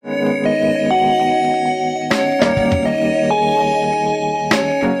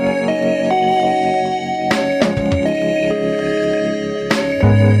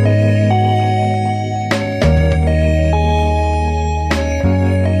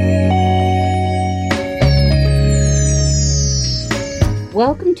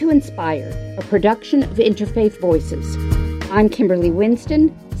Welcome to Inspire, a production of Interfaith Voices. I'm Kimberly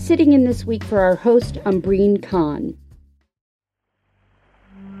Winston, sitting in this week for our host, Umbreen Khan.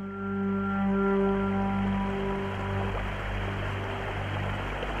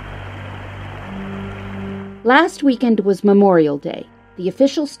 Last weekend was Memorial Day, the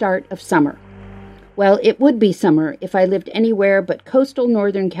official start of summer. Well, it would be summer if I lived anywhere but coastal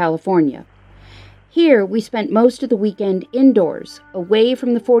Northern California. Here, we spent most of the weekend indoors, away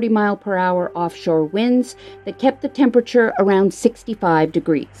from the 40-mile-per-hour offshore winds that kept the temperature around 65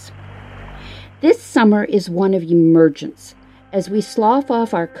 degrees. This summer is one of emergence, as we slough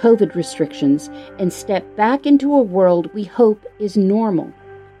off our COVID restrictions and step back into a world we hope is normal,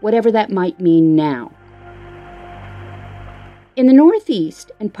 whatever that might mean now. In the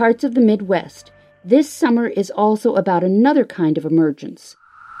Northeast and parts of the Midwest, this summer is also about another kind of emergence.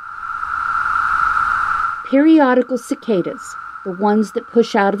 Periodical cicadas, the ones that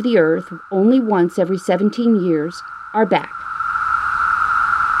push out of the earth only once every 17 years, are back.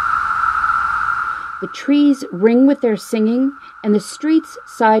 The trees ring with their singing, and the streets,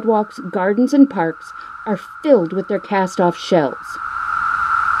 sidewalks, gardens, and parks are filled with their cast-off shells.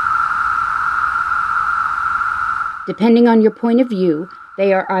 Depending on your point of view,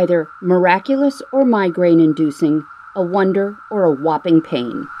 they are either miraculous or migraine-inducing, a wonder or a whopping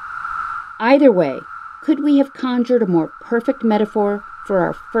pain. Either way, could we have conjured a more perfect metaphor for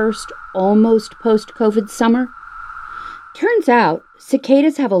our first almost post-COVID summer? Turns out,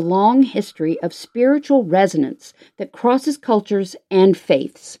 cicadas have a long history of spiritual resonance that crosses cultures and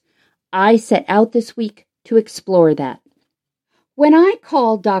faiths. I set out this week to explore that. When I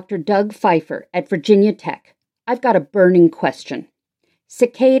call Dr. Doug Pfeiffer at Virginia Tech, I've got a burning question.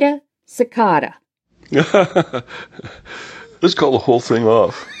 Cicada, cicada. Let's call the whole thing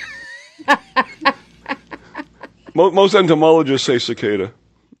off. Most entomologists say cicada.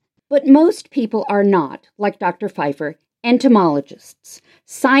 But most people are not, like Dr. Pfeiffer, entomologists,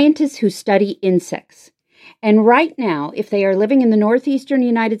 scientists who study insects. And right now, if they are living in the northeastern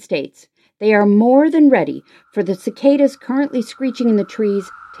United States, they are more than ready for the cicadas currently screeching in the trees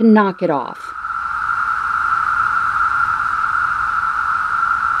to knock it off.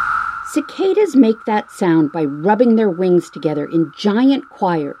 Cicadas make that sound by rubbing their wings together in giant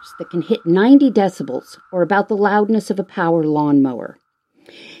choirs that can hit 90 decibels, or about the loudness of a power lawnmower.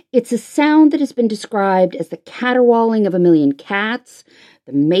 It's a sound that has been described as the caterwauling of a million cats,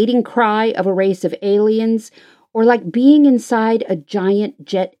 the mating cry of a race of aliens, or like being inside a giant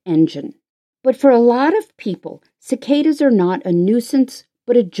jet engine. But for a lot of people, cicadas are not a nuisance,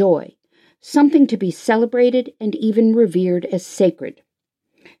 but a joy, something to be celebrated and even revered as sacred.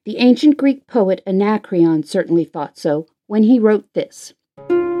 The ancient Greek poet Anacreon certainly thought so when he wrote this.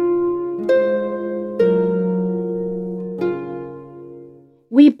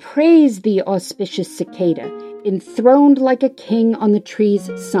 We praise thee, auspicious cicada, enthroned like a king on the tree's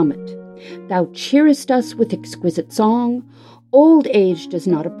summit. Thou cheerest us with exquisite song. Old age does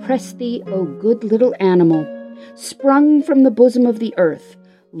not oppress thee, O good little animal, sprung from the bosom of the earth,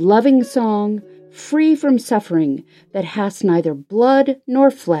 loving song, free from suffering, that hast neither blood nor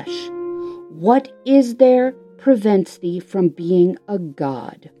flesh. What is there prevents thee from being a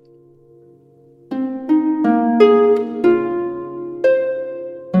god?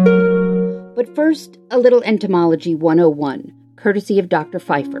 But first, a little Entomology 101, courtesy of Dr.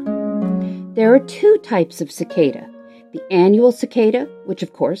 Pfeiffer. There are two types of cicada, the annual cicada, which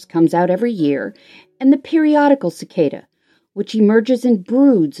of course comes out every year, and the periodical cicada, which emerges in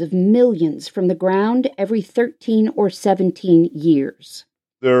broods of millions from the ground every 13 or 17 years.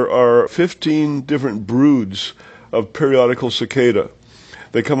 There are 15 different broods of periodical cicada.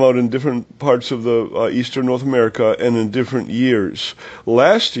 They come out in different parts of the eastern North America and in different years.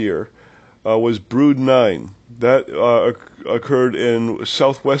 Last year was brood 9. That occurred in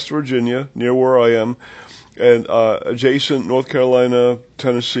southwest Virginia, near where I am, and adjacent North Carolina,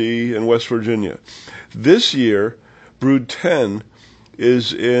 Tennessee, and West Virginia. This year, brood 10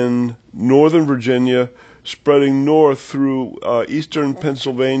 is in northern Virginia, spreading north through eastern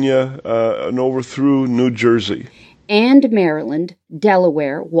Pennsylvania and over through New Jersey. And Maryland,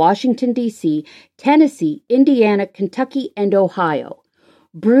 Delaware, Washington, D.C., Tennessee, Indiana, Kentucky, and Ohio.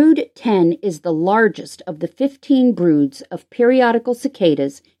 Brood 10 is the largest of the 15 broods of periodical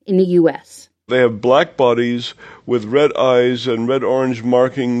cicadas in the U.S. They have black bodies with red eyes and red-orange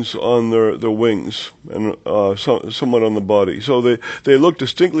markings on their wings and somewhat on the body. So they look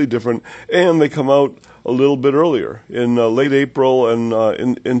distinctly different, and they come out a little bit earlier, in late April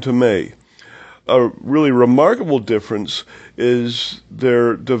and into May. A really remarkable difference is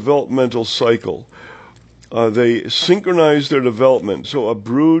their developmental cycle. They synchronize their development. So a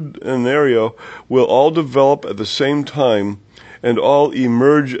brood in an area will all develop at the same time and all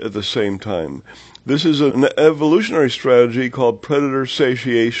emerge at the same time. This is an evolutionary strategy called predator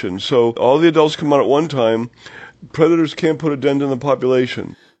satiation. So all the adults come out at one time. Predators can't put a dent in the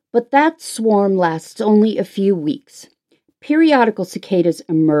population. But that swarm lasts only a few weeks. Periodical cicadas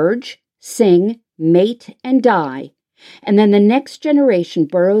emerge, sing, mate, and die, and then the next generation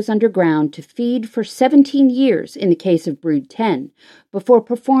burrows underground to feed for 17 years in the case of brood 10, before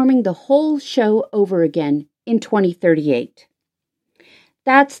performing the whole show over again in 2038.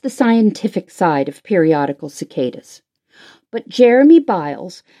 That's the scientific side of periodical cicadas. But Jeremy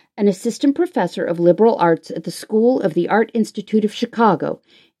Biles, an assistant professor of liberal arts at the School of the Art Institute of Chicago,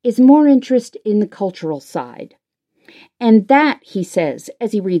 is more interested in the cultural side. And that, he says,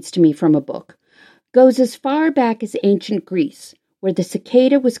 as he reads to me from a book, goes as far back as ancient Greece, where the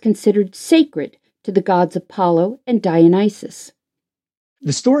cicada was considered sacred to the gods Apollo and Dionysus.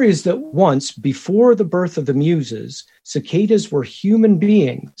 The story is that once, before the birth of the Muses, cicadas were human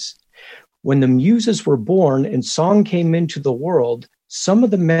beings. When the Muses were born and song came into the world, some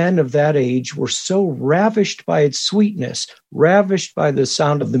of the men of that age were so ravished by its sweetness, ravished by the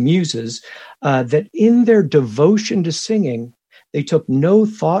sound of the Muses, that in their devotion to singing, they took no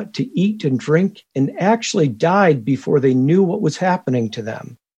thought to eat and drink and actually died before they knew what was happening to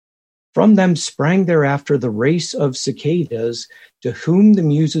them. From them sprang thereafter the race of cicadas, to whom the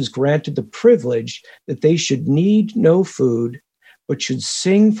Muses granted the privilege that they should need no food, but should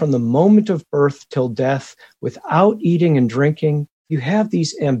sing from the moment of birth till death without eating and drinking. You have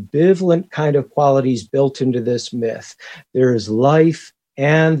these ambivalent kind of qualities built into this myth. There is life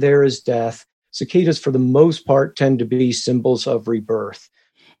and there is death. Cicadas, for the most part, tend to be symbols of rebirth.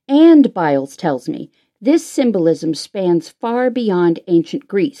 And, Biles tells me, this symbolism spans far beyond ancient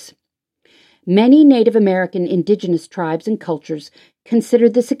Greece. Many Native American indigenous tribes and cultures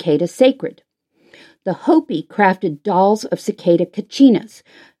considered the cicada sacred. The Hopi crafted dolls of cicada kachinas,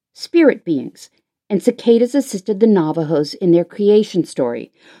 spirit beings, and cicadas assisted the Navajos in their creation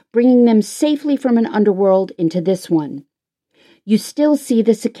story, bringing them safely from an underworld into this one. You still see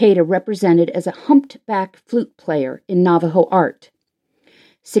the cicada represented as a humped-back flute player in Navajo art.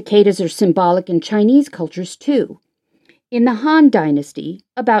 Cicadas are symbolic in Chinese cultures too. In the Han Dynasty,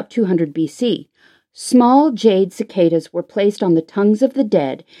 about 200 BC, small jade cicadas were placed on the tongues of the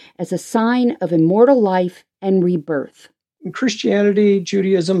dead as a sign of immortal life and rebirth. In Christianity,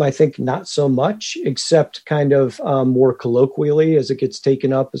 Judaism, I think not so much, except kind of more colloquially as it gets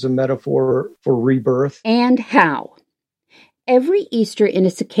taken up as a metaphor for rebirth. And how? Every Easter in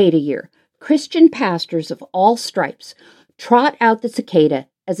a cicada year, Christian pastors of all stripes trot out the cicada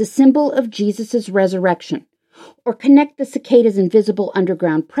as a symbol of Jesus' resurrection, or connect the cicada's invisible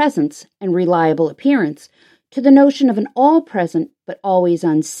underground presence and reliable appearance to the notion of an all-present but always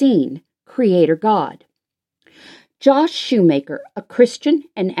unseen Creator God. Josh Shoemaker, a Christian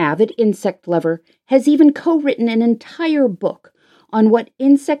and avid insect lover, has even co-written an entire book on what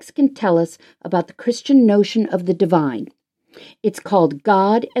insects can tell us about the Christian notion of the divine. It's called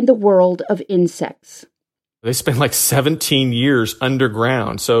God and the World of Insects. They spend like 17 years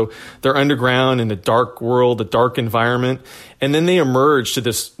underground. So they're underground in a dark world, a dark environment. And then they emerge to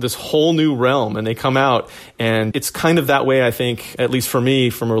this whole new realm and they come out. And it's kind of that way, I think, at least for me,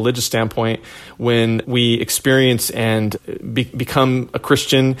 from a religious standpoint, when we experience and become a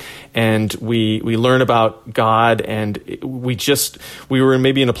Christian and we learn about God and we were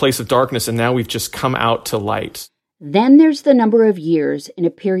maybe in a place of darkness and now we've just come out to light. Then there's the number of years in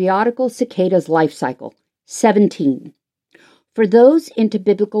a periodical cicada's life cycle. 17. For those into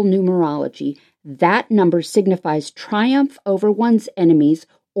biblical numerology, that number signifies triumph over one's enemies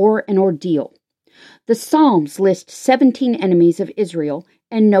or an ordeal. The Psalms list 17 enemies of Israel,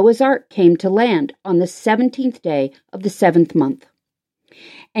 and Noah's Ark came to land on the 17th day of the 7th month.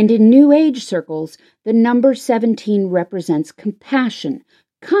 And in New Age circles, the number 17 represents compassion,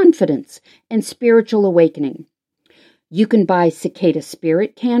 confidence, and spiritual awakening. You can buy cicada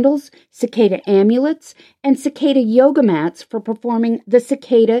spirit candles, cicada amulets, and cicada yoga mats for performing the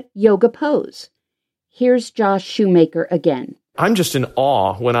cicada yoga pose. Here's Josh Shoemaker again. I'm just in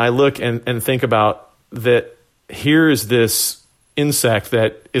awe when I look and think about that. Here is this insect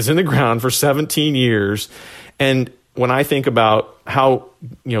that is in the ground for 17 years. And when I think about how,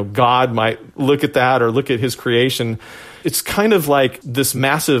 God might look at that or look at his creation, it's kind of like this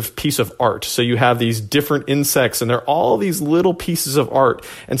massive piece of art. So you have these different insects and they're all these little pieces of art.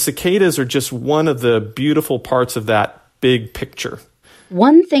 And cicadas are just one of the beautiful parts of that big picture.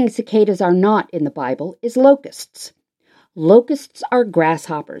 One thing cicadas are not in the Bible is locusts. Locusts are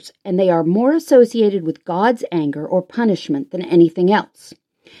grasshoppers, and they are more associated with God's anger or punishment than anything else.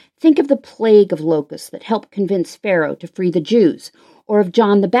 Think of the plague of locusts that helped convince Pharaoh to free the Jews, or of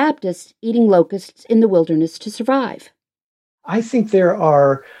John the Baptist eating locusts in the wilderness to survive. I think there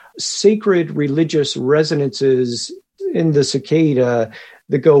are sacred religious resonances in the cicada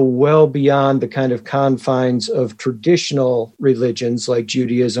that go well beyond the kind of confines of traditional religions like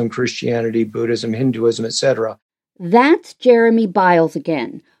Judaism, Christianity, Buddhism, Hinduism, etc. That's Jeremy Biles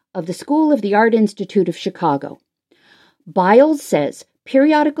again, of the School of the Art Institute of Chicago. Biles says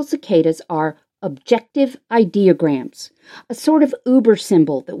periodical cicadas are objective ideograms, a sort of Uber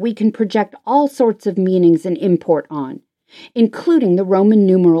symbol that we can project all sorts of meanings and import on, including the Roman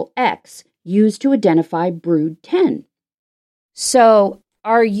numeral X used to identify brood 10. So,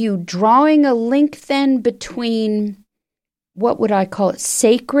 are you drawing a link then between, what would I call it,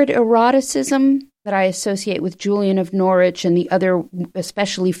 sacred eroticism that I associate with Julian of Norwich and the other,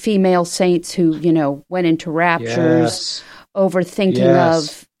 especially female saints who, went into raptures over thinking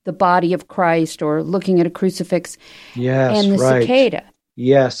of the body of Christ or looking at a crucifix, and the cicada?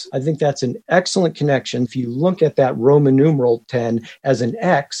 Yes, I think that's an excellent connection. If you look at that Roman numeral 10 as an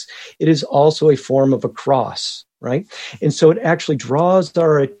X, it is also a form of a cross, right? And so it actually draws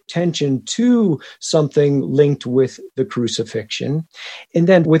our attention to something linked with the crucifixion, and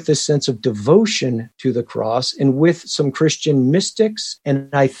then with this sense of devotion to the cross and with some Christian mystics. And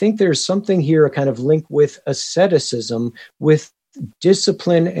I think there's something here, a kind of link with asceticism, with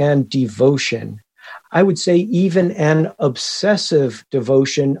discipline and devotion. I would say even an obsessive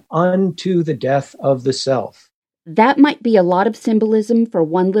devotion unto the death of the self. That might be a lot of symbolism for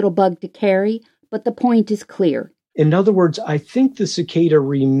one little bug to carry, but the point is clear. In other words, I think the cicada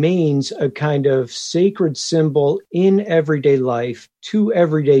remains a kind of sacred symbol in everyday life to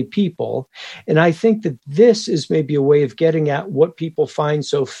everyday people. And I think that this is maybe a way of getting at what people find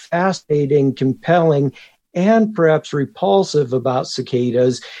so fascinating, compelling, and perhaps repulsive about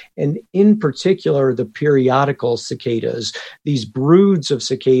cicadas, and in particular, the periodical cicadas, these broods of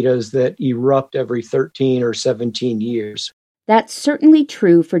cicadas that erupt every 13 or 17 years. That's certainly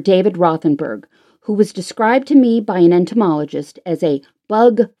true for David Rothenberg, who was described to me by an entomologist as a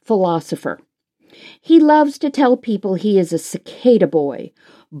bug philosopher. He loves to tell people he is a cicada boy,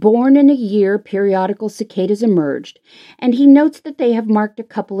 born in a year periodical cicadas emerged, and he notes that they have marked a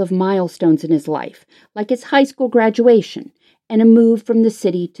couple of milestones in his life, like his high school graduation and a move from the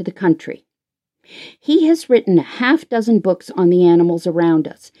city to the country. He has written a half-dozen books on the animals around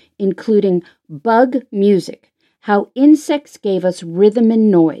us, including Bug Music, How Insects Gave Us Rhythm and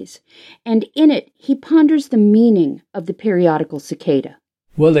Noise, and in it he ponders the meaning of the periodical cicada.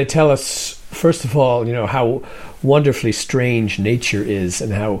 Well, they tell us, first of all, how wonderfully strange nature is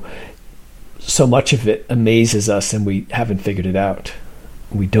and how so much of it amazes us and we haven't figured it out.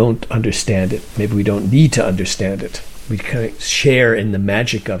 We don't understand it. Maybe we don't need to understand it. We kind of share in the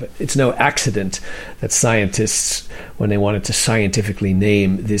magic of it. It's no accident that scientists, when they wanted to scientifically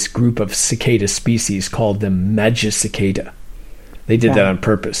name this group of cicada species, called them Magicicada. They did that on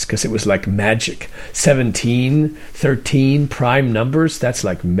purpose because it was like magic. 17, 13 prime numbers, that's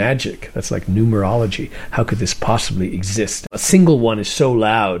like magic. That's like numerology. How could this possibly exist? A single one is so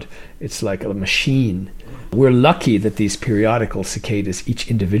loud, it's like a machine. We're lucky that these periodical cicadas, each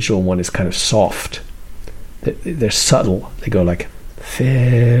individual one is kind of soft. They're subtle. They go like,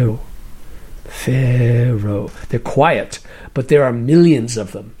 Pharaoh, Pharaoh. They're quiet, but there are millions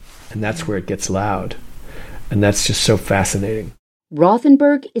of them. And that's where it gets loud. And that's just so fascinating.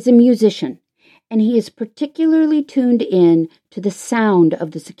 Rothenberg is a musician, and he is particularly tuned in to the sound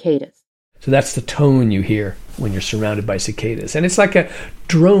of the cicadas. So that's the tone you hear when you're surrounded by cicadas. And it's like a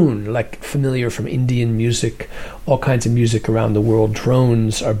drone, like familiar from Indian music, all kinds of music around the world.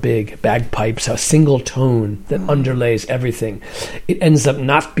 Drones are big, bagpipes, a single tone that underlays everything. It ends up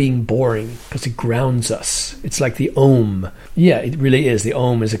not being boring because it grounds us. It's like the Om. Yeah, it really is. The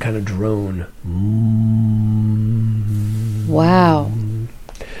Om is a kind of drone. Wow.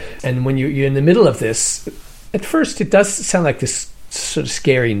 And when you're in the middle of this, at first it does sound like this sort of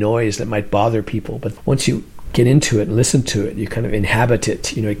scary noise that might bother people. But once you get into it and listen to it, you kind of inhabit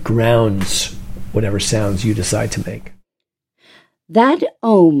it. It grounds whatever sounds you decide to make. That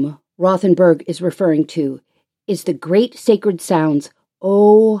Om Rothenberg is referring to is the great sacred sounds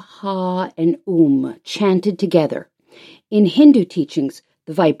O, Ha, and chanted together. In Hindu teachings,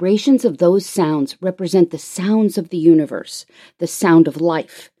 the vibrations of those sounds represent the sounds of the universe, the sound of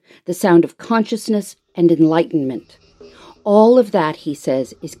life, the sound of consciousness and enlightenment. All of that, he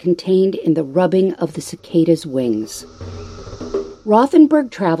says, is contained in the rubbing of the cicada's wings.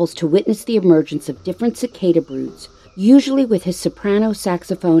 Rothenberg travels to witness the emergence of different cicada broods usually with his soprano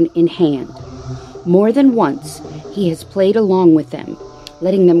saxophone in hand. More than once, he has played along with them,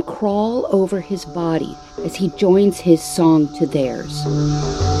 letting them crawl over his body as he joins his song to theirs.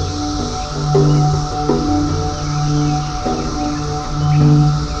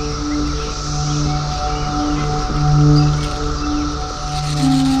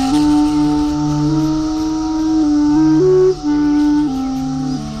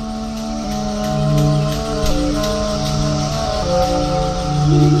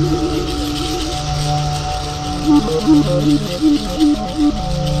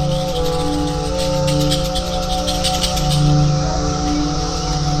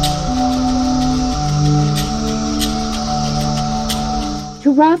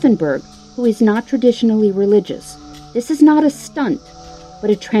 To Rothenberg, who is not traditionally religious, this is not a stunt, but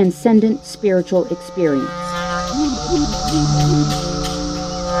a transcendent spiritual experience.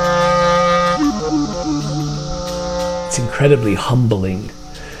 It's incredibly humbling,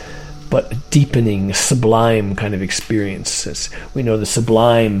 but a deepening, sublime kind of experience. As we know, the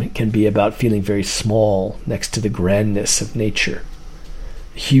sublime can be about feeling very small next to the grandness of nature,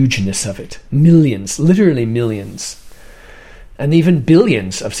 the hugeness of it. Millions, literally millions, and even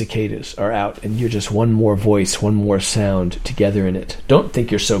billions of cicadas are out, and you're just one more voice, one more sound together in it. Don't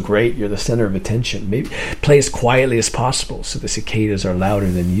think you're so great, you're the center of attention. Maybe play as quietly as possible so the cicadas are louder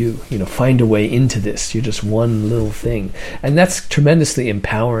than you. Find a way into this. You're just one little thing. And that's tremendously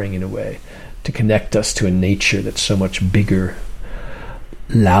empowering in a way, to connect us to a nature that's so much bigger,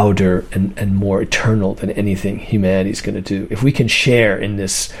 louder, and more eternal than anything humanity's going to do. If we can share in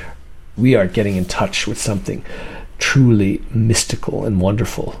this, we are getting in touch with something truly mystical and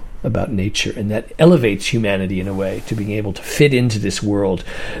wonderful about nature, and that elevates humanity in a way to being able to fit into this world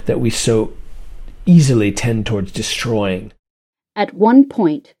that we so easily tend towards destroying. At one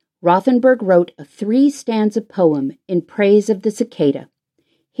point, Rothenberg wrote a 3-stanza poem in praise of the cicada.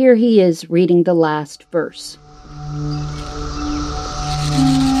 Here he is reading the last verse.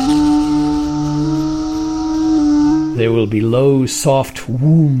 There will be low, soft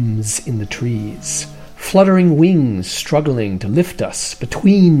wombs in the trees, fluttering wings struggling to lift us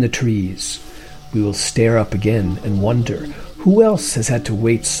between the trees. We will stare up again and wonder, who else has had to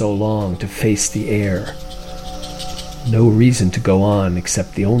wait so long to face the air? No reason to go on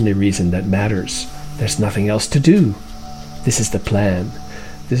except the only reason that matters. There's nothing else to do. This is the plan.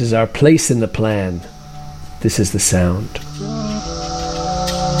 This is our place in the plan. This is the sound.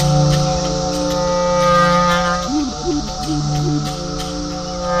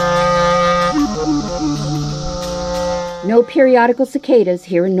 No periodical cicadas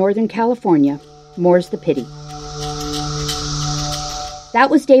here in Northern California. More's the pity. That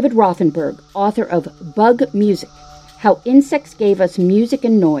was David Rothenberg, author of Bug Music, How Insects Gave Us Music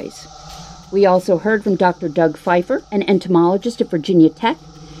and Noise. We also heard from Dr. Doug Pfeiffer, an entomologist at Virginia Tech,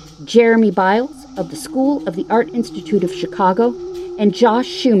 Jeremy Biles of the School of the Art Institute of Chicago, and Josh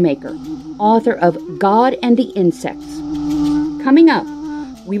Shoemaker, author of God and the Insects. Coming up,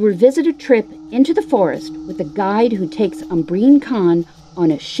 we revisit a trip into the forest with a guide who takes Umbreen Khan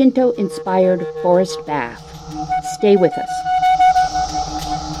on a Shinto-inspired forest bath. Stay with us.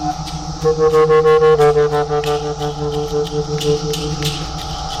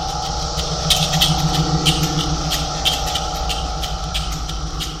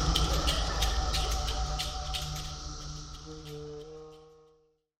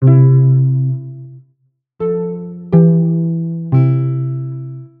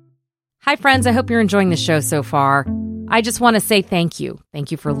 Hi, friends. I hope you're enjoying the show so far. I just want to say thank you.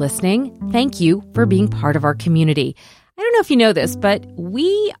 Thank you for listening. Thank you for being part of our community. I don't know if you know this, but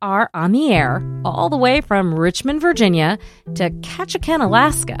we are on the air all the way from Richmond, Virginia to Ketchikan,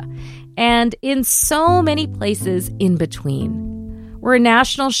 Alaska, and in so many places in between. We're a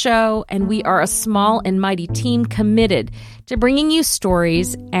national show, and we are a small and mighty team committed to bringing you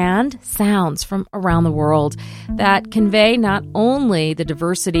stories and sounds from around the world that convey not only the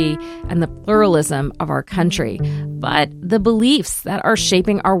diversity and the pluralism of our country, but the beliefs that are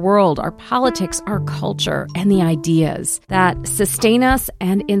shaping our world, our politics, our culture, and the ideas that sustain us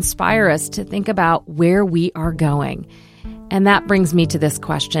and inspire us to think about where we are going. And that brings me to this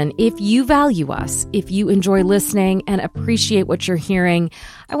question. If you value us, if you enjoy listening and appreciate what you're hearing,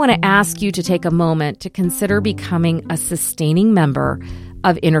 I want to ask you to take a moment to consider becoming a sustaining member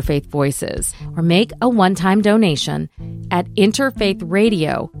of Interfaith Voices, or make a one-time donation at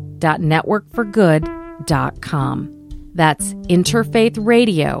interfaithradio.networkforgood.com. That's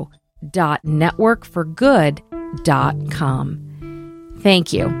interfaithradio.networkforgood.com.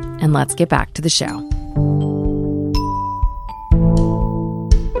 Thank you, and let's get back to the show.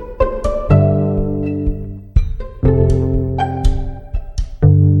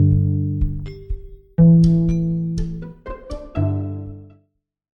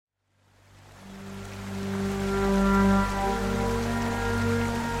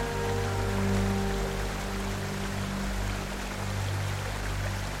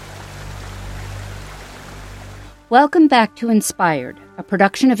 Welcome back to Inspired, a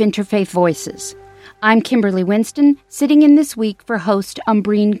production of Interfaith Voices. I'm Kimberly Winston, sitting in this week for host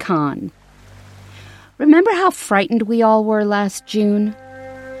Umbreen Khan. Remember how frightened we all were last June?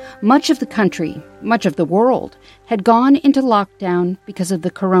 Much of the country, much of the world, had gone into lockdown because of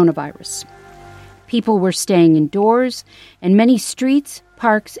the coronavirus. People were staying indoors, and many streets,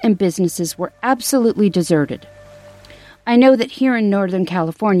 parks, and businesses were absolutely deserted. I know that here in Northern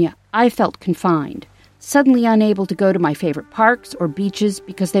California, I felt confined, suddenly unable to go to my favorite parks or beaches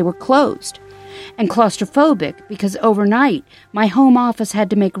because they were closed, and claustrophobic because overnight my home office had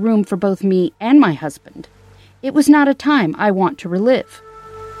to make room for both me and my husband. It was not a time I want to relive.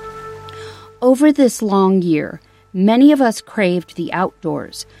 Over this long year, many of us craved the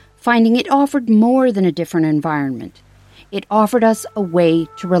outdoors, finding it offered more than a different environment. It offered us a way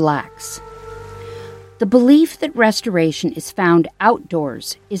to relax. The belief that restoration is found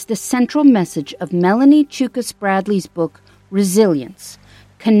outdoors is the central message of Melanie Chukas Bradley's book, Resilience,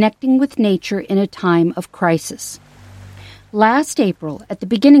 Connecting with Nature in a Time of Crisis. Last April, at the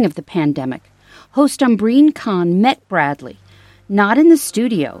beginning of the pandemic, host Umbreen Khan met Bradley, not in the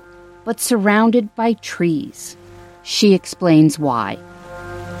studio, but surrounded by trees. She explains why.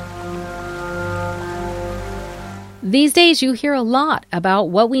 These days, you hear a lot about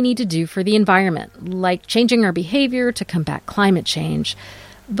what we need to do for the environment, like changing our behavior to combat climate change.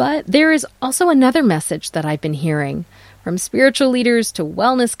 But there is also another message that I've been hearing, from spiritual leaders to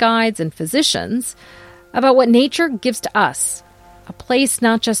wellness guides and physicians, about what nature gives to us, a place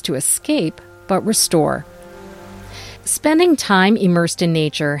not just to escape, but restore. Spending time immersed in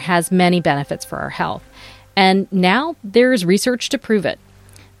nature has many benefits for our health, and now there is research to prove it,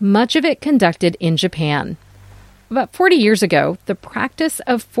 much of it conducted in Japan. About 40 years ago, the practice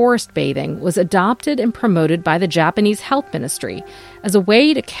of forest bathing was adopted and promoted by the Japanese Health Ministry as a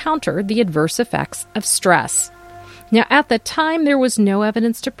way to counter the adverse effects of stress. Now, at the time, there was no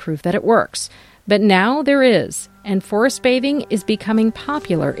evidence to prove that it works, but now there is, and forest bathing is becoming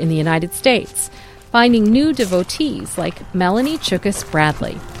popular in the United States, finding new devotees like Melanie Chukas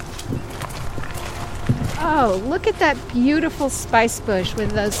Bradley. Oh, look at that beautiful spice bush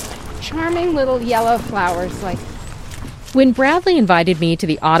with those charming little yellow flowers. When Bradley invited me to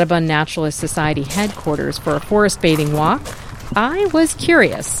the Audubon Naturalist Society headquarters for a forest bathing walk, I was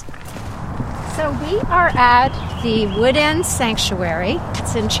curious. So we are at the Wood End Sanctuary.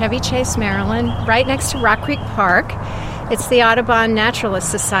 It's in Chevy Chase, Maryland, right next to Rock Creek Park. It's the Audubon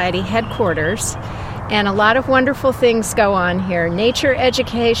Naturalist Society headquarters. And a lot of wonderful things go on here. Nature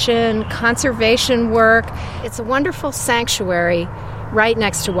education, conservation work. It's a wonderful sanctuary right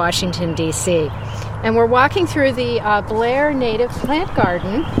next to Washington, D.C. And we're walking through the Blair Native Plant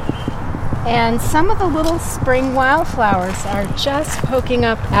Garden, and some of the little spring wildflowers are just poking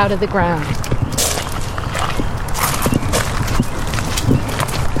up out of the ground.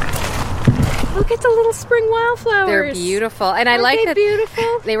 Look at the little spring wildflowers. They're beautiful. And I like that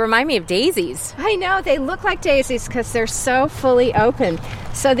beautiful? They remind me of daisies. I know, they look like daisies because they're so fully open.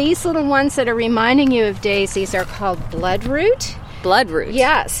 So these little ones that are reminding you of daisies are called bloodroot. Bloodroot.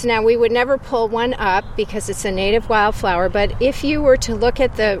 Yes. Now, we would never pull one up because it's a native wildflower, but if you were to look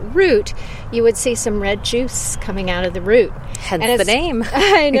at the root, you would see some red juice coming out of the root. Hence the name.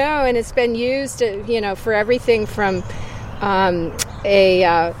 I know, and it's been used, for everything from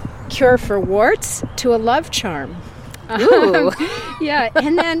a cure for warts to a love charm. Ooh. Yeah,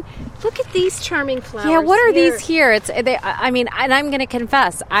 and then look at these charming flowers. Yeah, what are here. these here? And I'm going to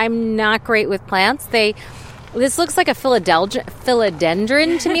confess, I'm not great with plants. This looks like a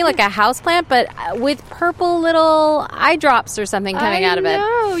philodendron to me, like a houseplant, but with purple little eye drops or something coming out of it.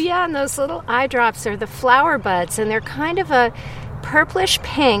 Oh, yeah, and those little eye drops are the flower buds, and they're kind of a purplish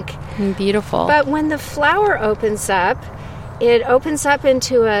pink. Beautiful. But when the flower opens up, it opens up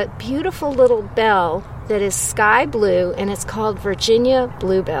into a beautiful little bell that is sky blue, and it's called Virginia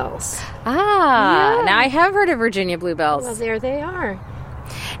bluebells. Ah, yeah. Now I have heard of Virginia bluebells. Well, there they are.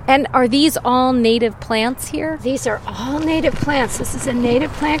 And are these all native plants here? These are all native plants. This is a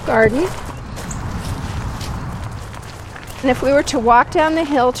native plant garden. And if we were to walk down the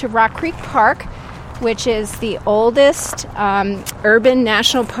hill to Rock Creek Park, which is the oldest urban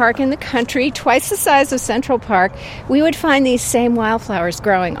national park in the country, twice the size of Central Park, we would find these same wildflowers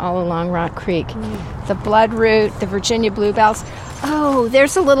growing all along Rock Creek. The bloodroot, the Virginia bluebells. Oh,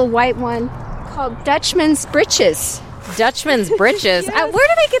 there's a little white one called Dutchman's Britches. Dutchman's Britches. Yes. Where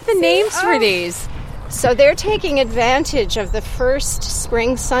do they get the names for these? So they're taking advantage of the first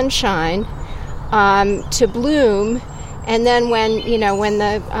spring sunshine to bloom, and then when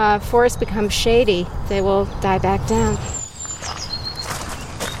the forest becomes shady, they will die back down.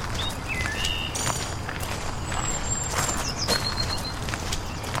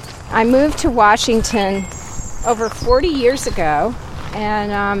 I moved to Washington over 40 years ago,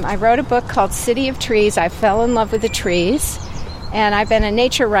 and I wrote a book called City of Trees. I fell in love with the trees, and I've been a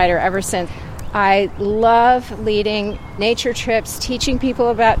nature writer ever since. I love leading nature trips, teaching people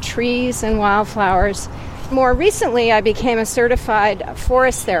about trees and wildflowers. More recently, I became a certified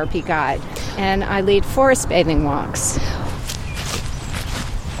forest therapy guide, and I lead forest bathing walks.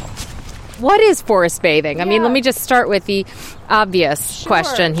 What is forest bathing? Yeah. I mean, let me just start with the obvious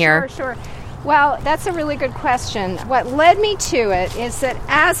question here. Sure. Well, that's a really good question. What led me to it is that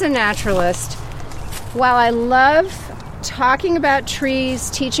as a naturalist, while I love talking about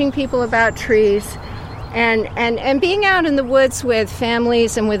trees, teaching people about trees, and being out in the woods with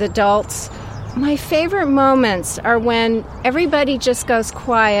families and with adults, my favorite moments are when everybody just goes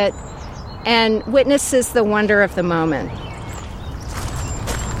quiet and witnesses the wonder of the moment.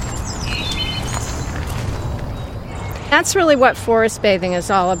 That's really what forest bathing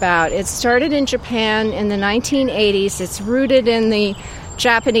is all about. It started in Japan in the 1980s. It's rooted in the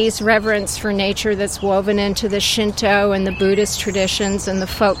Japanese reverence for nature that's woven into the Shinto and the Buddhist traditions and the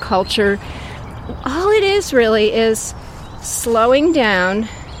folk culture. All it is really is slowing down,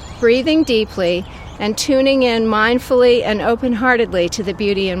 breathing deeply, and tuning in mindfully and open-heartedly to the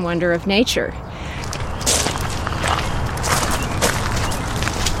beauty and wonder of nature.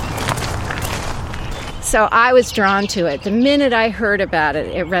 So I was drawn to it. The minute I heard about it,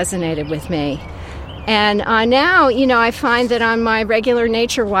 it resonated with me. And now, I find that on my regular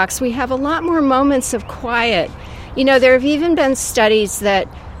nature walks, we have a lot more moments of quiet. There have even been studies that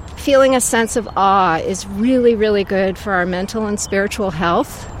feeling a sense of awe is really, really good for our mental and spiritual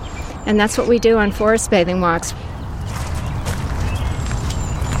health. And that's what we do on forest bathing walks.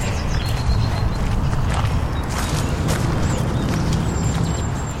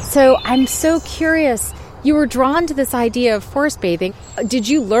 So I'm so curious. You were drawn to this idea of forest bathing. Did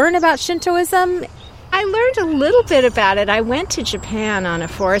you learn about Shintoism? I learned a little bit about it. I went to Japan on a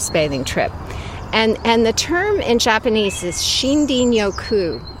forest bathing trip. And the term in Japanese is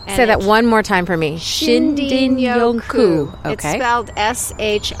Shindin-yoku. Say that one more time for me. Shindin-yoku. Okay. It's spelled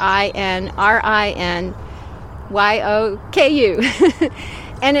Shinrinyoku.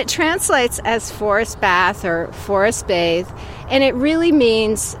 And it translates as forest bath or forest bathe. And it really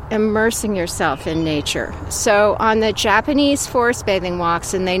means immersing yourself in nature. So on the Japanese forest bathing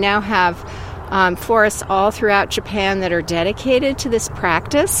walks, and they now have forests all throughout Japan that are dedicated to this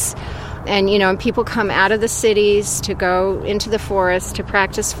practice. And, and people come out of the cities to go into the forest to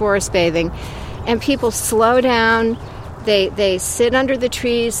practice forest bathing. And people slow down. They sit under the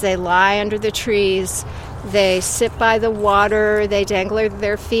trees. They lie under the trees. They sit by the water. They dangle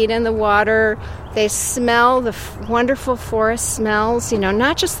their feet in the water. They smell the wonderful forest smells,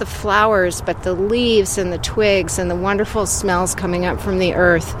 not just the flowers, but the leaves and the twigs and the wonderful smells coming up from the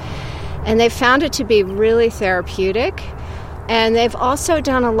earth. And they found it to be really therapeutic. And they've also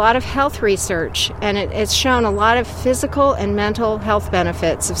done a lot of health research, and it's shown a lot of physical and mental health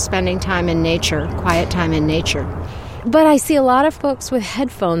benefits of spending time in nature, quiet time in nature. But I see a lot of folks with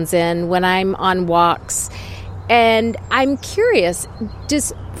headphones in when I'm on walks. And I'm curious,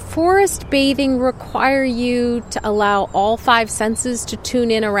 does forest bathing require you to allow all five senses to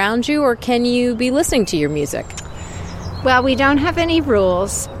tune in around you, or can you be listening to your music? Well, we don't have any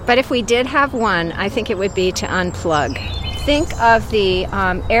rules, but if we did have one, I think it would be to unplug. Think of the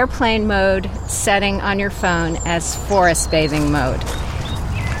airplane mode setting on your phone as forest bathing mode.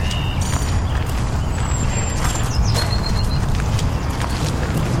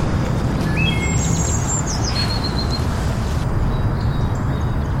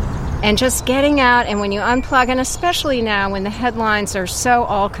 And just getting out, and when you unplug, and especially now when the headlines are so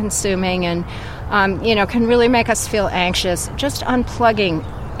all-consuming and, can really make us feel anxious, just unplugging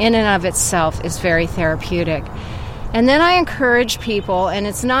in and of itself is very therapeutic. And then I encourage people, and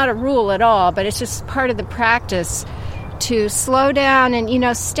it's not a rule at all, but it's just part of the practice, to slow down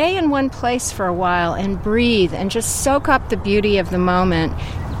and, stay in one place for a while and breathe and just soak up the beauty of the moment.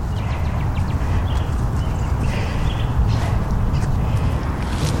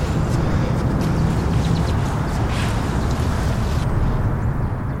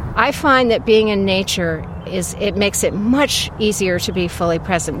 I find that being in nature it makes it much easier to be fully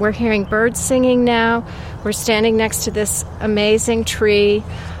present. We're hearing birds singing now. We're standing next to this amazing tree.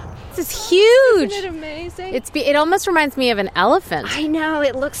 This is huge. Isn't it amazing? It almost reminds me of an elephant. I know.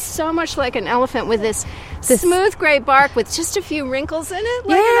 It looks so much like an elephant with this smooth gray bark with just a few wrinkles in it.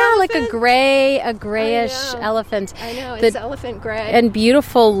 Like a grayish elephant. I know. It's elephant gray. And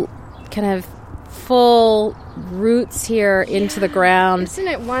beautiful kind of full roots here into the ground. Isn't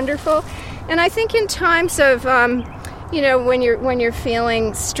it wonderful? And I think in times of, when you're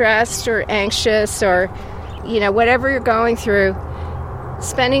feeling stressed or anxious or, whatever you're going through,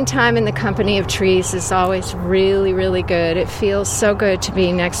 spending time in the company of trees is always really, really good. It feels so good to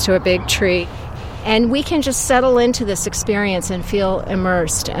be next to a big tree. And we can just settle into this experience and feel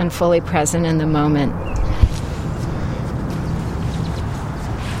immersed and fully present in the moment.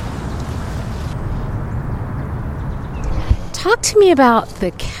 Talk to me about the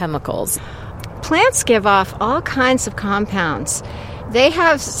chemicals. Plants give off all kinds of compounds. They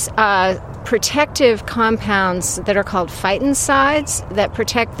have protective compounds that are called phytoncides that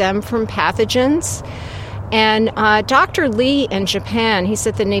protect them from pathogens. And Dr. Lee in Japan, he's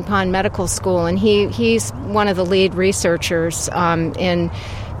at the Nippon Medical School, and he's one of the lead researchers in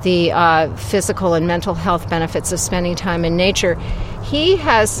the physical and mental health benefits of spending time in nature. He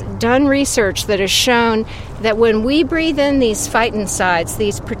has done research that has shown that when we breathe in these phytoncides,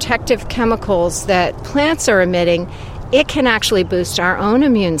 these protective chemicals that plants are emitting, it can actually boost our own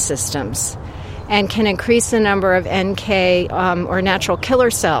immune systems and can increase the number of NK or natural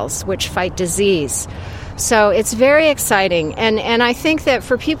killer cells, which fight disease. So it's very exciting. And I think that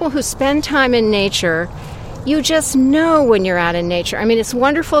for people who spend time in nature, you just know when you're out in nature. I mean, it's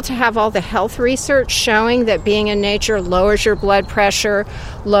wonderful to have all the health research showing that being in nature lowers your blood pressure,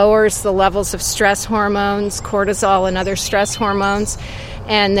 lowers the levels of stress hormones, cortisol and other stress hormones,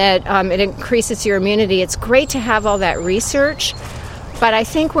 and that it increases your immunity. It's great to have all that research. But I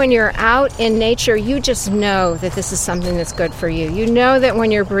think when you're out in nature, you just know that this is something that's good for you. You know that when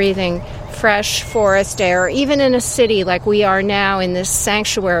you're breathing fresh forest air, or even in a city like we are now in this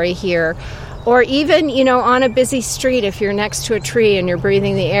sanctuary here, or even, on a busy street, if you're next to a tree and you're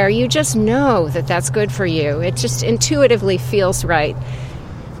breathing the air, you just know that that's good for you. It just intuitively feels right.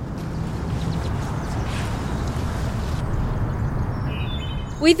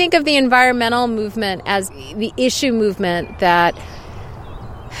 We think of the environmental movement as the issue movement that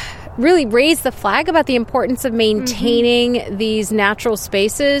really raised the flag about the importance of maintaining these natural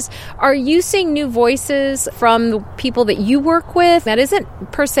spaces. Are you seeing new voices from the people that you work with that isn't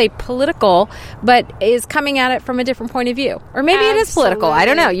per se political, but is coming at it from a different point of view? Or maybe it is political. I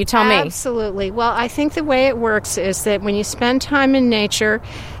don't know. You tell me. Absolutely. Well, I think the way it works is that when you spend time in nature,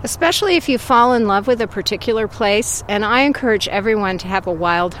 especially if you fall in love with a particular place, and I encourage everyone to have a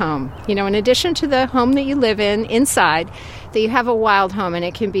wild home. In addition to the home that you live in, inside, that you have a wild home, and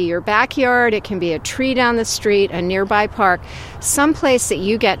it can be your backyard, it can be a tree down the street, a nearby park, some place that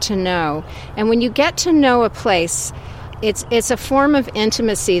you get to know. And when you get to know a place, it's a form of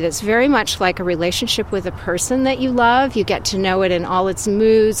intimacy that's very much like a relationship with a person that you love. You get to know it in all its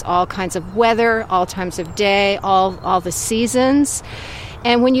moods, all kinds of weather, all times of day, all the seasons.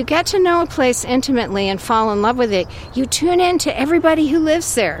 And when you get to know a place intimately and fall in love with it, you tune in to everybody who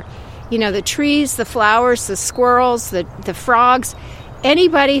lives there. The trees, the flowers, the squirrels, the frogs,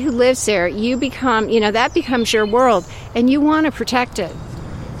 anybody who lives there, you become, that becomes your world, and you want to protect it.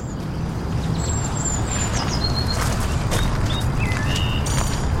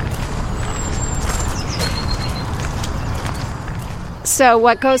 So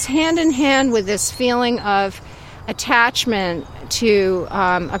what goes hand in hand with this feeling of attachment to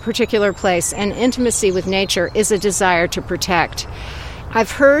a particular place and intimacy with nature is a desire to protect. I've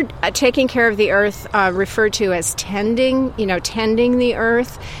heard taking care of the earth referred to as tending the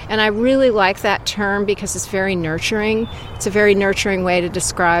earth. And I really like that term because it's very nurturing. It's a very nurturing way to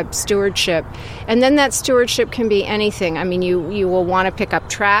describe stewardship. And then that stewardship can be anything. I mean, you will want to pick up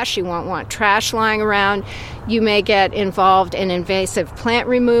trash. You won't want trash lying around. You may get involved in invasive plant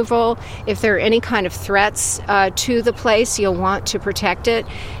removal. If there are any kind of threats to the place, you'll want to protect it.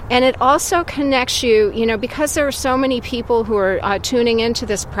 And it also connects you, because there are so many people who are tuning into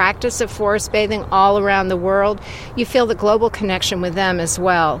this practice of forest bathing all around the world, you feel the global connection with them as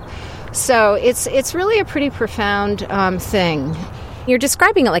well. So it's really a pretty profound thing. You're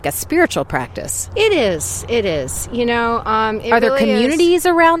describing it like a spiritual practice. It is. Are there communities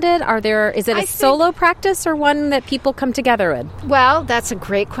around it? Is it a solo practice or one that people come together in? Well, that's a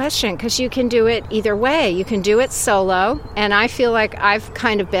great question because you can do it either way. You can do it solo, and I feel like I've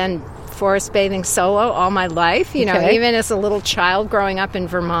kind of been forest bathing solo all my life. Even as a little child growing up in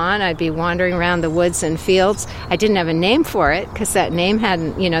Vermont, I'd be wandering around the woods and fields. I didn't have a name for it because that name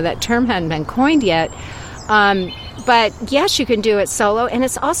that term hadn't been coined yet. But yes, you can do it solo, and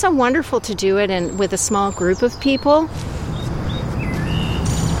it's also wonderful to do it with a small group of people.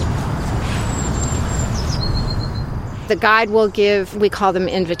 The guide will give, we call them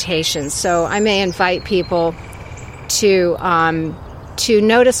invitations. So I may invite people to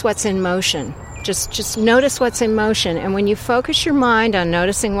notice what's in motion. Just notice what's in motion. And when you focus your mind on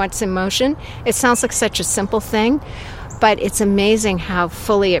noticing what's in motion, it sounds like such a simple thing. but it's amazing how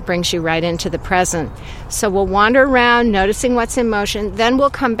fully it brings you right into the present. So we'll wander around, noticing what's in motion, then we'll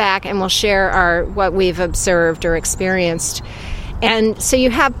come back and we'll share what we've observed or experienced. And so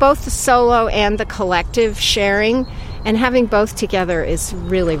you have both the solo and the collective sharing, and having both together is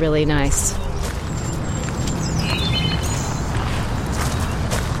really, really nice.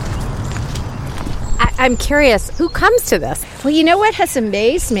 I'm curious, who comes to this? Well, you know what has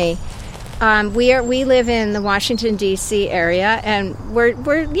amazed me? We live in the Washington, D.C. area, and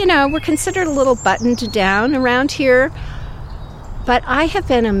we're considered a little buttoned down around here. But I have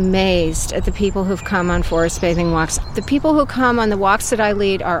been amazed at the people who've come on forest bathing walks. The people who come on the walks that I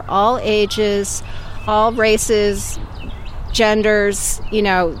lead are all ages, all races, genders.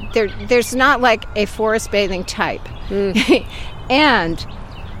 There's not like a forest bathing type. And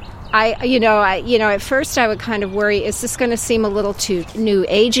at first I would kind of worry, is this going to seem a little too new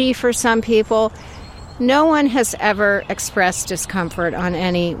agey for some people? No one has ever expressed discomfort on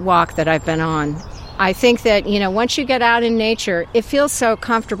any walk that I've been on. I think that, once you get out in nature, it feels so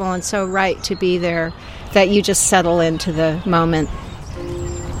comfortable and so right to be there that you just settle into the moment.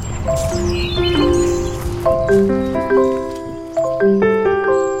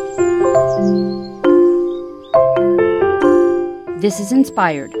 This is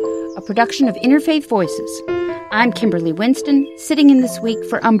Inspired, a production of Interfaith Voices. I'm Kimberly Winston, sitting in this week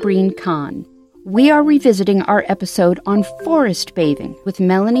for Umbreen Khan. We are revisiting our episode on forest bathing with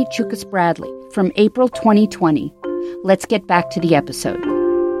Melanie Chukas Bradley from April 2020. Let's get back to the episode.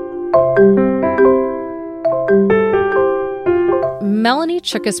 Melanie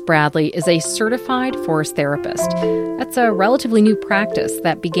Chukas Bradley is a certified forest therapist. That's a relatively new practice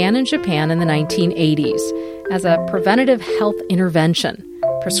that began in Japan in the 1980s as a preventative health intervention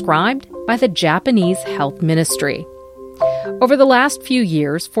prescribed by the Japanese Health Ministry. Over the last few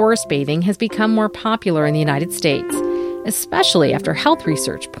years, forest bathing has become more popular in the United States, especially after health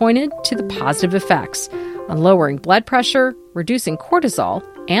research pointed to the positive effects on lowering blood pressure, reducing cortisol,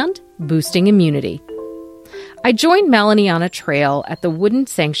 and boosting immunity. I joined Melanie on a trail at the Wooden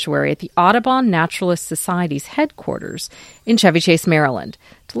Sanctuary at the Audubon Naturalist Society's headquarters in Chevy Chase, Maryland,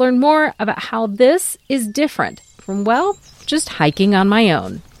 to learn more about how this is different from, just hiking on my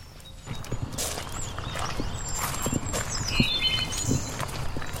own.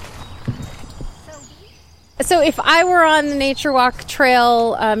 So if I were on the Nature Walk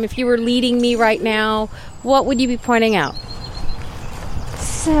trail, if you were leading me right now, what would you be pointing out?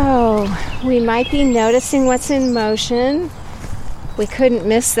 So we might be noticing what's in motion. We couldn't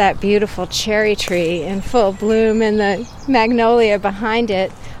miss that beautiful cherry tree in full bloom and the magnolia behind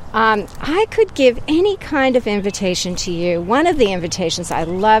it. I could give any kind of invitation to you. One of the invitations I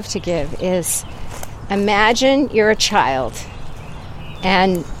love to give is imagine you're a child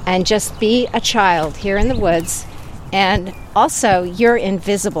and just be a child here in the woods. And also, you're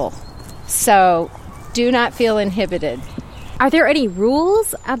invisible. So do not feel inhibited. Are there any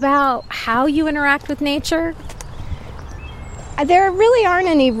rules about how you interact with nature? There really aren't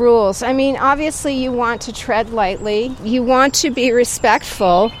any rules. I mean, obviously you want to tread lightly. You want to be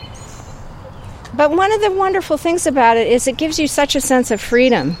respectful. But one of the wonderful things about it is it gives you such a sense of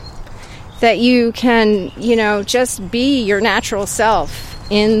freedom that you can, just be your natural self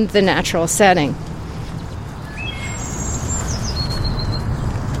in the natural setting.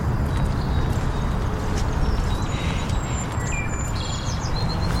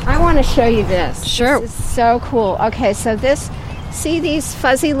 I want to show you this. Sure. This is so cool. Okay, so see these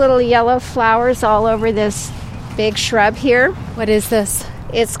fuzzy little yellow flowers all over this big shrub here? What is this?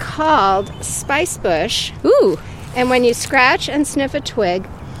 It's called spice bush. Ooh. And when you scratch and sniff a twig,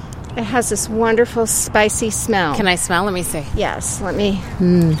 it has this wonderful spicy smell. Can I smell? Let me see. Yes, let me.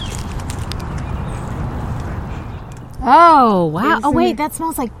 Oh, wow. Oh, wait, that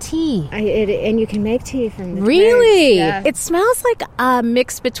smells like tea. And you can make tea from the Really? Yeah. It smells like a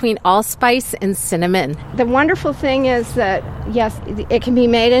mix between allspice and cinnamon. The wonderful thing is that, yes, it can be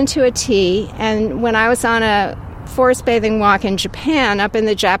made into a tea. And when I was on a forest bathing walk in Japan, up in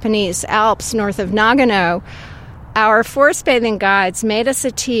the Japanese Alps north of Nagano, our forest bathing guides made us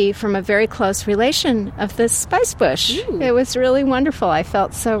a tea from a very close relation of the spice bush. Ooh. It was really wonderful. I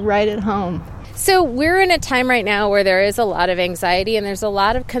felt so right at home. So we're in a time right now where there is a lot of anxiety and there's a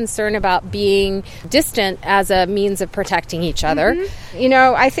lot of concern about being distant as a means of protecting each other.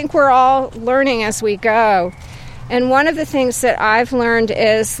 Mm-hmm. I think we're all learning as we go. And one of the things that I've learned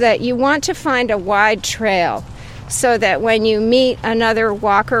is that you want to find a wide trail so that when you meet another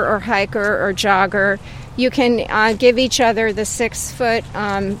walker or hiker or jogger, you can give each other the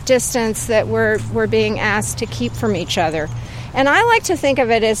 6-foot distance that we're being asked to keep from each other. And I like to think of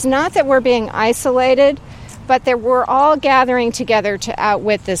it as not that we're being isolated, but we're all gathering together to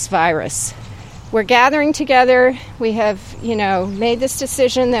outwit this virus. We're gathering together. We have, made this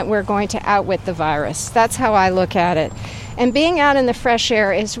decision that we're going to outwit the virus. That's how I look at it. And being out in the fresh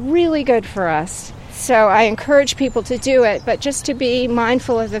air is really good for us. So I encourage people to do it, but just to be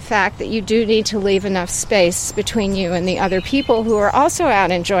mindful of the fact that you do need to leave enough space between you and the other people who are also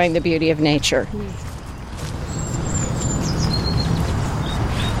out enjoying the beauty of nature.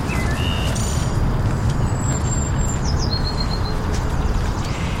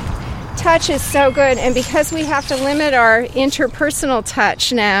 Touch is so good, and because we have to limit our interpersonal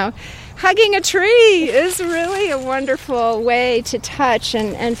touch now, hugging a tree is really a wonderful way to touch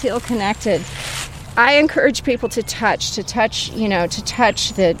and feel connected. I encourage people to touch the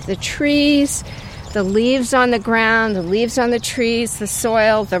trees, the leaves on the ground, the leaves on the trees, the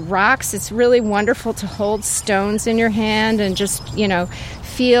soil, the rocks. It's really wonderful to hold stones in your hand and just,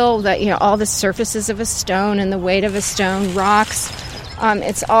 feel that, all the surfaces of a stone and the weight of a stone, rocks.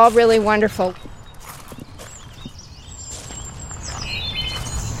 It's all really wonderful.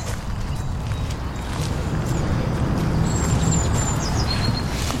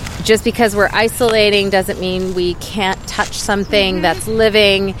 Just because we're isolating doesn't mean we can't touch something that's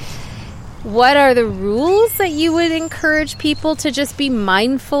living. What are the rules that you would encourage people to just be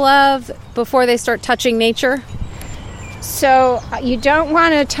mindful of before they start touching nature? So you don't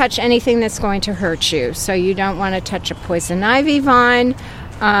want to touch anything that's going to hurt you. So you don't want to touch a poison ivy vine,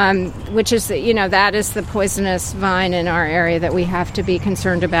 which is, that is the poisonous vine in our area that we have to be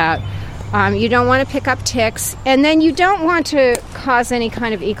concerned about. You don't want to pick up ticks, and then you don't want to cause any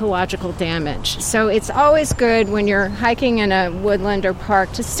kind of ecological damage. So it's always good when you're hiking in a woodland or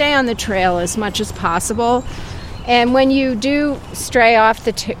park to stay on the trail as much as possible. And when you do stray off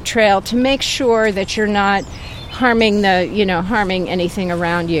the trail, to make sure that you're not harming anything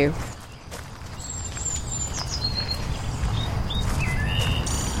around you.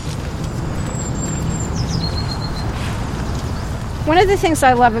 One of the things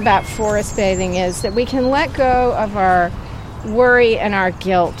I love about forest bathing is that we can let go of our worry and our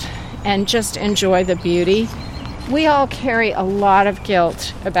guilt and just enjoy the beauty. We all carry a lot of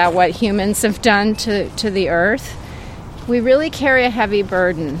guilt about what humans have done to the earth. We really carry a heavy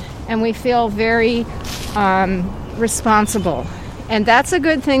burden, and we feel very responsible. And that's a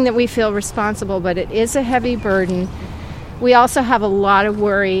good thing that we feel responsible, but it is a heavy burden. We also have a lot of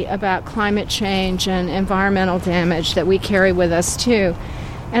worry about climate change and environmental damage that we carry with us too.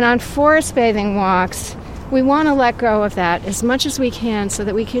 And on forest bathing walks, we want to let go of that as much as we can so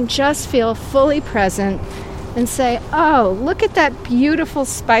that we can just feel fully present and say, oh, look at that beautiful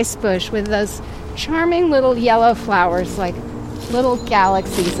spice bush with those charming little yellow flowers like little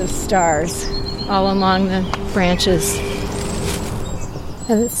galaxies of stars all along the branches.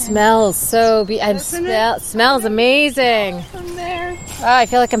 And it smells so smells amazing. From there. Oh, I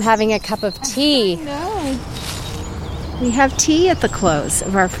feel like I'm having a cup of tea. No. We have tea at the close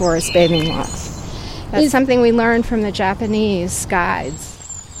of our forest bathing walks. That's something we learned from the Japanese guides.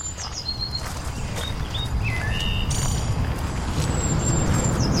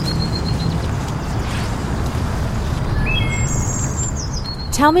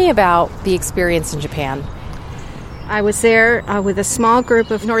 Tell me about the experience in Japan. I was there with a small group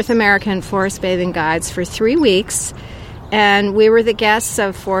of North American forest bathing guides for 3 weeks, and we were the guests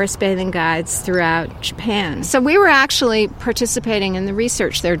of forest bathing guides throughout Japan. So we were actually participating in the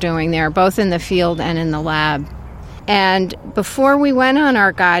research they're doing there, both in the field and in the lab. And before we went on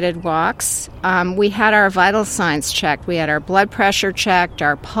our guided walks, we had our vital signs checked. We had our blood pressure checked,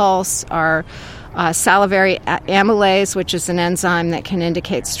 our pulse, our salivary amylase, which is an enzyme that can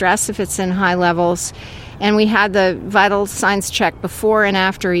indicate stress if it's in high levels. And we had the vital signs checked before and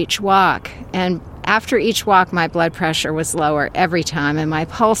after each walk. And after each walk, my blood pressure was lower every time, and my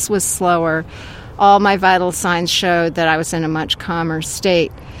pulse was slower. All my vital signs showed that I was in a much calmer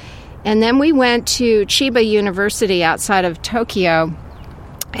state. And then we went to Chiba University outside of Tokyo,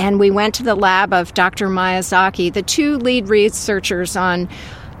 and we went to the lab of Dr. Miyazaki. The two lead researchers on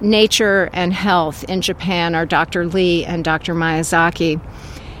nature and health in Japan are Dr. Lee and Dr. Miyazaki.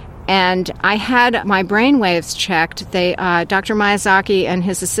 And I had my brain waves checked. Dr. Miyazaki and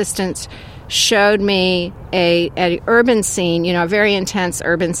his assistants showed me a urban scene, a very intense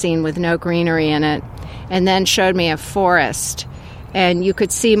urban scene with no greenery in it, and then showed me a forest. And you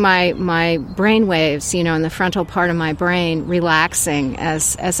could see my brain waves, in the frontal part of my brain relaxing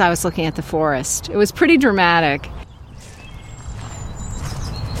as I was looking at the forest. It was pretty dramatic.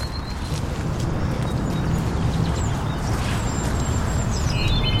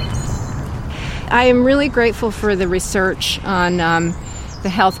 I am really grateful for the research on the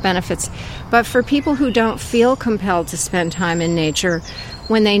health benefits. But for people who don't feel compelled to spend time in nature,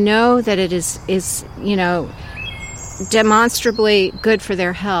 when they know that it is demonstrably good for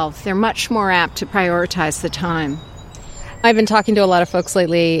their health, they're much more apt to prioritize the time. I've been talking to a lot of folks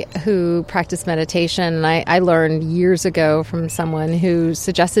lately who practice meditation, and I learned years ago from someone who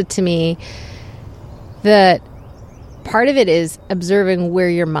suggested to me that part of it is observing where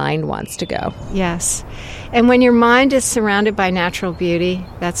your mind wants to go. Yes. And when your mind is surrounded by natural beauty,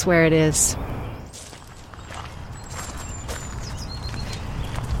 that's where it is.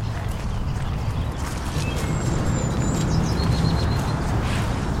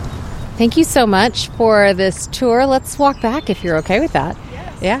 Thank you so much for this tour. Let's walk back if you're okay with that.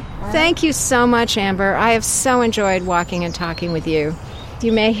 Yes. Yeah. Thank you so much, Amber. I have so enjoyed walking and talking with you.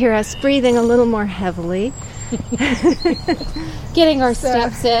 You may hear us breathing a little more heavily. Getting our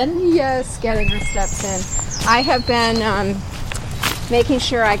steps in. Yes, getting our steps in. I have been making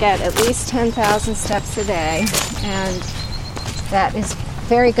sure I get at least 10,000 steps a day, and that is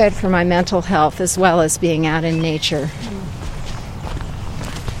very good for my mental health as well as being out in nature.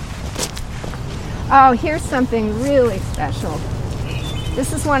 Oh, here's something really special.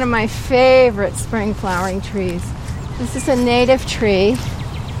 This is one of my favorite spring flowering trees. This is a native tree.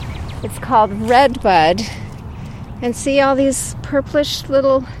 It's called redbud. And see all these purplish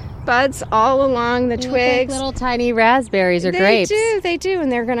little buds all along the twigs? Like little tiny raspberries or grapes. They do. And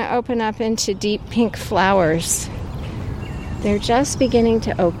they're going to open up into deep pink flowers. They're just beginning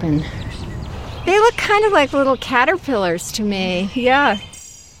to open. They look kind of like little caterpillars to me. Yeah.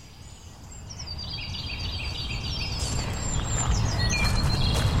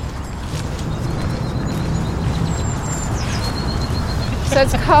 So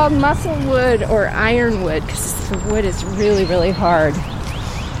it's called musclewood or ironwood because the wood is really, really hard.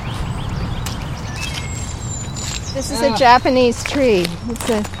 This is a Japanese tree. It's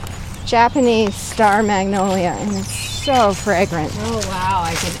a Japanese star magnolia, and it's so fragrant. Oh, wow.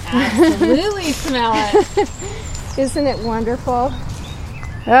 I can absolutely smell it. Isn't it wonderful?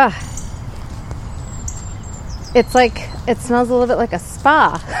 Ugh. It's like, it smells a little bit like a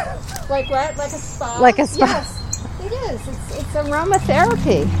spa. Like what? Like a spa? Like a spa. Yes. It is. It's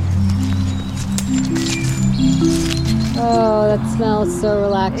aromatherapy. Oh, that smells so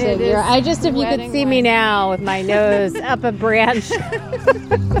relaxing. If you could see me now with my nose up a branch.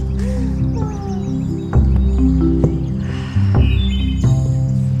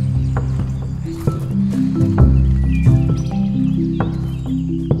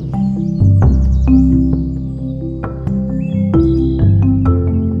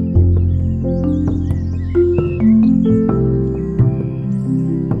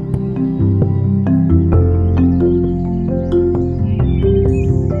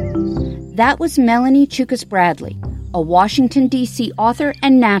 That was Melanie Chukas Bradley, a Washington, D.C. author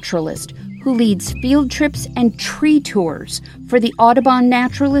and naturalist who leads field trips and tree tours for the Audubon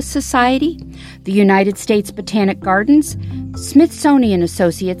Naturalist Society, the United States Botanic Gardens, Smithsonian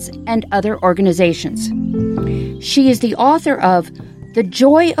Associates, and other organizations. She is the author of The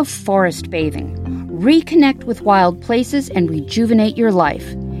Joy of Forest Bathing, Reconnect with Wild Places and Rejuvenate Your Life,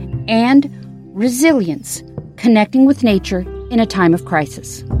 and Resilience, Connecting with Nature in a Time of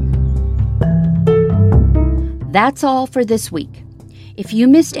Crisis. That's all for this week. If you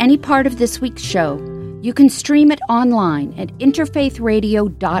missed any part of this week's show, you can stream it online at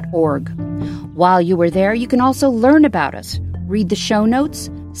interfaithradio.org. While you are there, you can also learn about us, read the show notes,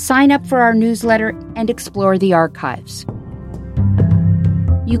 sign up for our newsletter, and explore the archives.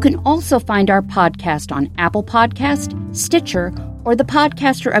 You can also find our podcast on Apple Podcast, Stitcher, or the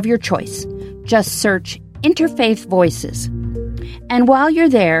podcaster of your choice. Just search Interfaith Voices. And while you're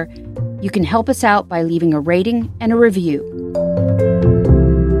there, you can help us out by leaving a rating and a review.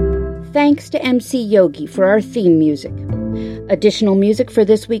 Thanks to MC Yogi for our theme music. Additional music for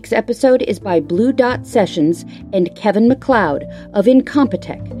this week's episode is by Blue Dot Sessions and Kevin MacLeod of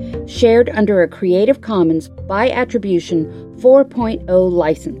Incompetech, shared under a Creative Commons by Attribution 4.0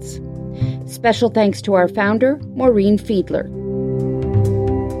 license. Special thanks to our founder, Maureen Fiedler.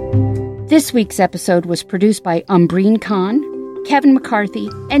 This week's episode was produced by Umbreen Khan, Kevin McCarthy,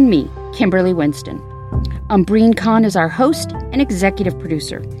 and me, Kimberly Winston. Umbreen Khan is our host and executive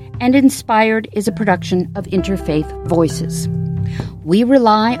producer, and Inspired is a production of Interfaith Voices. We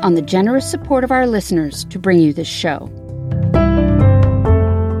rely on the generous support of our listeners to bring you this show.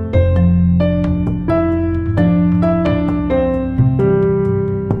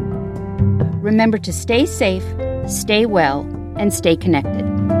 Remember to stay safe, stay well, and stay connected.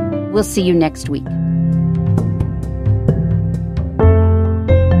 We'll see you next week.